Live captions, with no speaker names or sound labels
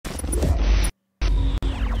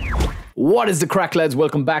What is the crack, lads?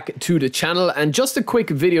 Welcome back to the channel, and just a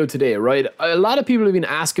quick video today, right? A lot of people have been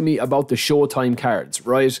asking me about the Showtime cards,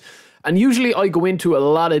 right? And usually I go into a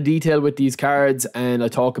lot of detail with these cards and I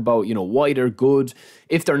talk about, why they're good.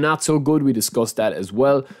 If they're not so good, we discuss that as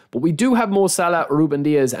well. But we do have Mo Salah, Ruben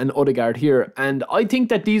Dias and Odegaard here, and I think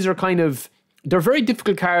that these are they're very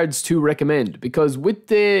difficult cards to recommend, because with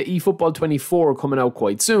the eFootball 24 coming out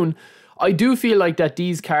quite soon, I do feel like that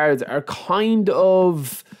these cards are kind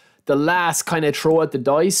of the last kind of throw at the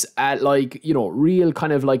dice at real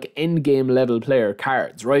kind of like end game level player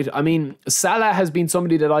cards, right? I mean, Salah has been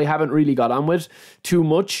somebody that I haven't really got on with too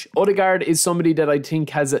much. Odegaard is somebody that I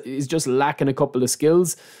think is just lacking a couple of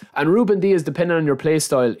skills. And Ruben Dias, depending on your play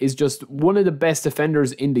style, is just one of the best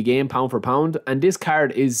defenders in the game, pound for pound. And this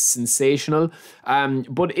card is sensational.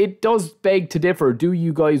 But it does beg to differ. Do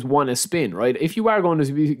you guys want to spin, right? If you are going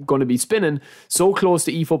to be spinning so close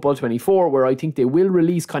to eFootball 24, where I think they will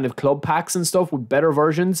release kind of club packs and stuff with better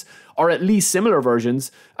versions, or at least similar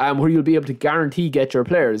versions, where you'll be able to guarantee get your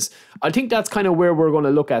players, I think that's kind of where we're going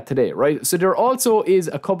to look at today, right? So there also is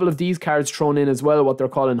a couple of these cards thrown in as well, what they're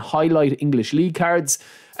calling highlight English League cards.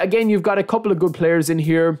 Again, you've got a couple of good players in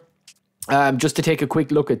here. Just to take a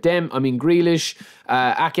quick look at them, I mean, Grealish,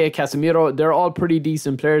 Ake, Casemiro, they're all pretty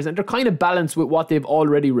decent players, and they're kind of balanced with what they've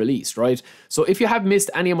already released, right? So if you have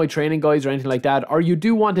missed any of my training guides or anything like that, or you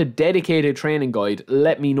do want a dedicated training guide,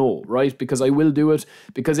 let me know, right? Because I will do it,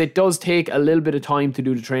 because it does take a little bit of time to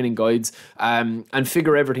do the training guides and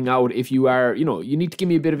figure everything out. If you are, you need to give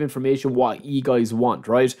me a bit of information what you guys want,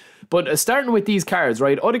 right? But starting with these cards,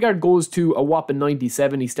 right? Odegaard goes to a whopping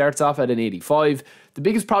 97. He starts off at an 85. The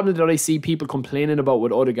biggest problem that I see people complaining about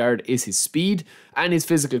with Odegaard is his speed and his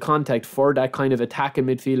physical contact for that kind of attacking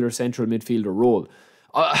midfielder, central midfielder role.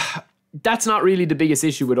 That's not really the biggest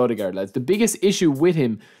issue with Odegaard, lads. The biggest issue with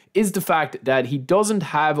him is the fact that he doesn't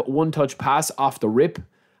have one-touch pass off the rip.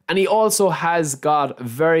 And he also has got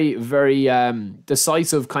very, very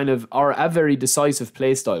decisive a very decisive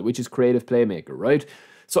play style, which is creative playmaker, right?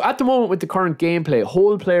 So at the moment with the current gameplay,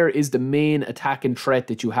 whole player is the main attacking threat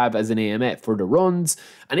that you have as an AMF for the runs.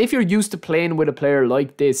 And if you're used to playing with a player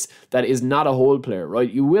like this that is not a whole player, right,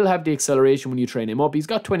 you will have the acceleration when you train him up. He's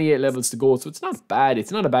got 28 levels to go, so it's not bad.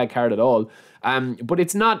 It's not a bad card at all. But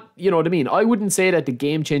it's not, you know what I mean? I wouldn't say that the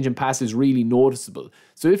game-changing pass is really noticeable.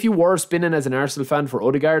 So if you were spinning as an Arsenal fan for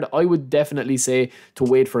Odegaard, I would definitely say to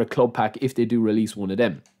wait for a club pack if they do release one of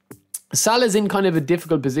them. Salah's in kind of a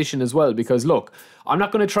difficult position as well, because look, I'm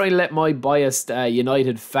not going to try and let my biased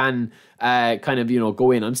United fan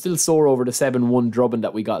go in. I'm still sore over the 7-1 drubbing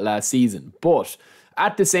that we got last season. But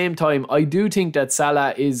at the same time, I do think that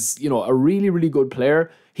Salah is, a really, really good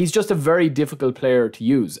player. He's just a very difficult player to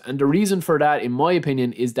use. And the reason for that, in my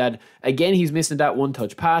opinion, is that, again, he's missing that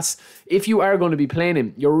one-touch pass. If you are going to be playing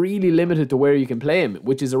him, you're really limited to where you can play him,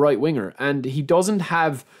 which is a right winger. And he doesn't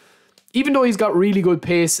have... Even though he's got really good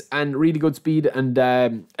pace and really good speed and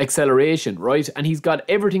acceleration, right? And he's got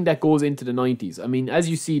everything that goes into the 90s. I mean, as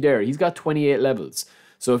you see there, he's got 28 levels.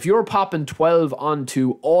 So if you're popping 12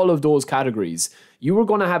 onto all of those categories, you are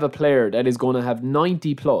going to have a player that is going to have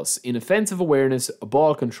 90 plus in offensive awareness,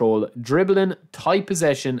 ball control, dribbling, tight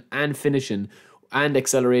possession and finishing, and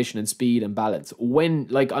acceleration and speed and balance. When,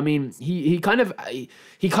 he kind of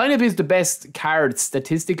is the best card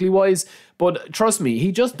statistically wise, but trust me,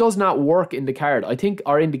 he just does not work in the card,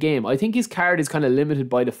 or in the game. I think his card is kind of limited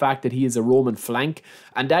by the fact that he is a Roman flank,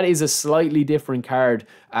 and that is a slightly different card,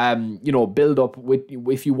 build up with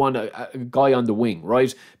if you want a guy on the wing,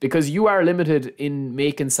 right? Because you are limited in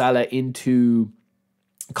making Salah into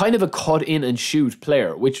kind of a cut in and shoot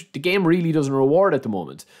player, which the game really doesn't reward at the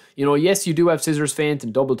moment. Yes, you do have scissors feint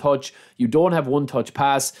and double touch. You don't have one touch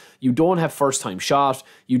pass. You don't have first time shot.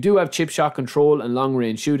 You do have chip shot control and long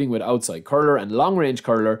range shooting with outside curler and long range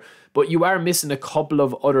curler, but you are missing a couple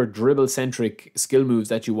of other dribble centric skill moves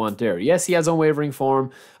that you want there. Yes, he has unwavering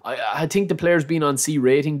form. I think the players being on C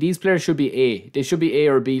rating, these players should be A. They should be A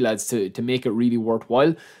or B, lads, to make it really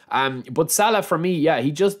worthwhile. But Salah, for me, yeah,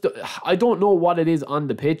 I don't know what it is on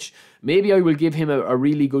the pitch. Maybe I will give him a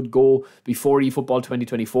really good go before eFootball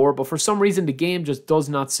 2024, but for some reason the game just does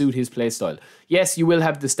not suit his playstyle. Yes, you will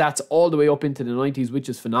have the stats all the way up into the 90s, which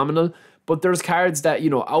is phenomenal, but there's cards that,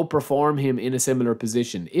 outperform him in a similar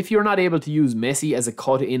position. If you're not able to use Messi as a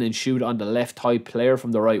cut in and shoot on the left type player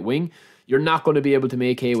from the right wing, you're not going to be able to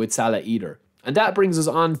make hay with Salah either. And that brings us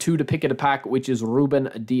on to the pick of the pack, which is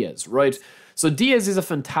Ruben Dias, right? So Dias is a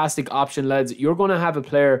fantastic option, lads. You're going to have a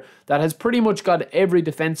player that has pretty much got every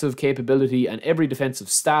defensive capability and every defensive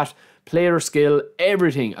stat, player skill,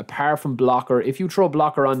 everything apart from blocker. If you throw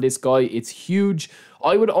blocker on this guy, it's huge.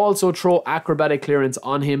 I would also throw acrobatic clearance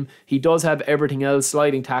on him. He does have everything else: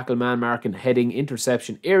 sliding tackle, man marking, heading,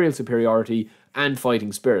 interception, aerial superiority, and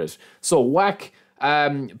fighting spirit. So whack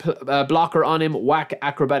blocker on him, whack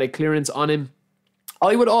acrobatic clearance on him.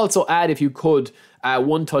 I would also add, if you could,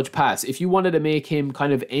 one-touch pass. If you wanted to make him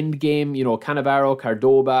kind of end game, you know, Cannavaro,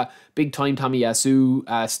 Cordoba, big time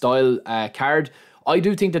Tomiyasu style card, I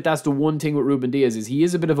do think that that's the one thing with Ruben Dias, is he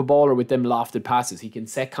is a bit of a baller with them lofted passes. He can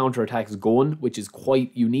set counterattacks going, which is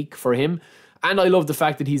quite unique for him. And I love the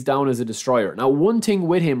fact that he's down as a destroyer. Now, one thing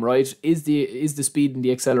with him, right, is the speed and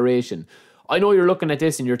the acceleration. I know you're looking at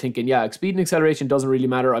this and you're thinking, yeah, speed and acceleration doesn't really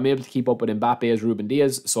matter. I'm able to keep up with Mbappe as Ruben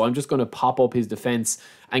Dias, so I'm just going to pop up his defense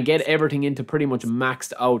and get everything into pretty much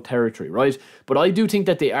maxed out territory, right? But I do think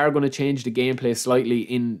that they are going to change the gameplay slightly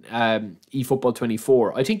in eFootball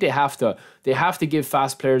 24. I think they have to. They have to give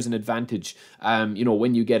fast players an advantage, you know,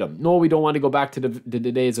 when you get them. No, we don't want to go back to the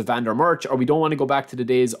days of Van der Merch, or we don't want to go back to the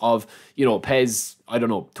days of, you know, Pez, I don't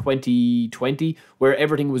know, 2020, where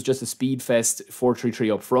everything was just a speed fest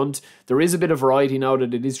 4-3-3 up front. There is a bit of variety now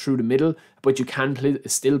that it is through the middle, but you can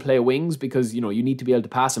still play wings because, you know, you need to be able to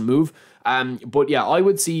pass and move. But yeah, I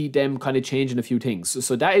would see them kind of changing a few things.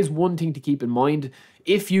 So that is one thing to keep in mind.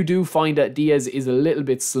 If you do find that Dias is a little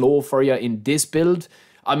bit slow for you in this build,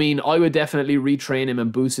 I mean, I would definitely retrain him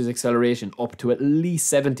and boost his acceleration up to at least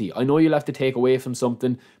 70. I know you'll have to take away from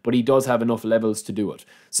something, but he does have enough levels to do it.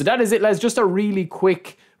 So that is it, lads. Just a really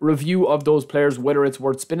quick review of those players. Whether it's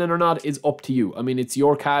worth spinning or not is up to you. I mean, it's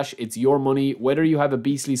your cash, it's your money. Whether you have a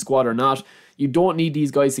beastly squad or not, you don't need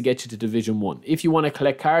these guys to get you to Division 1. If you want to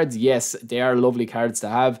collect cards, yes, they are lovely cards to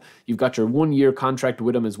have. You've got your 1-year contract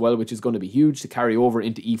with them as well, which is going to be huge to carry over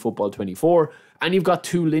into eFootball 24. And you've got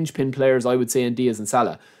 2 linchpin players, I would say, in Dias and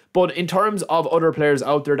Salah. But in terms of other players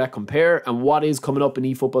out there that compare and what is coming up in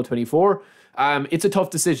eFootball 24, it's a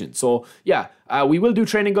tough decision. So yeah, we will do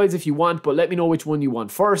training guides if you want, but let me know which one you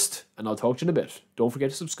want first, and I'll talk to you in a bit. Don't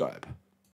forget to subscribe.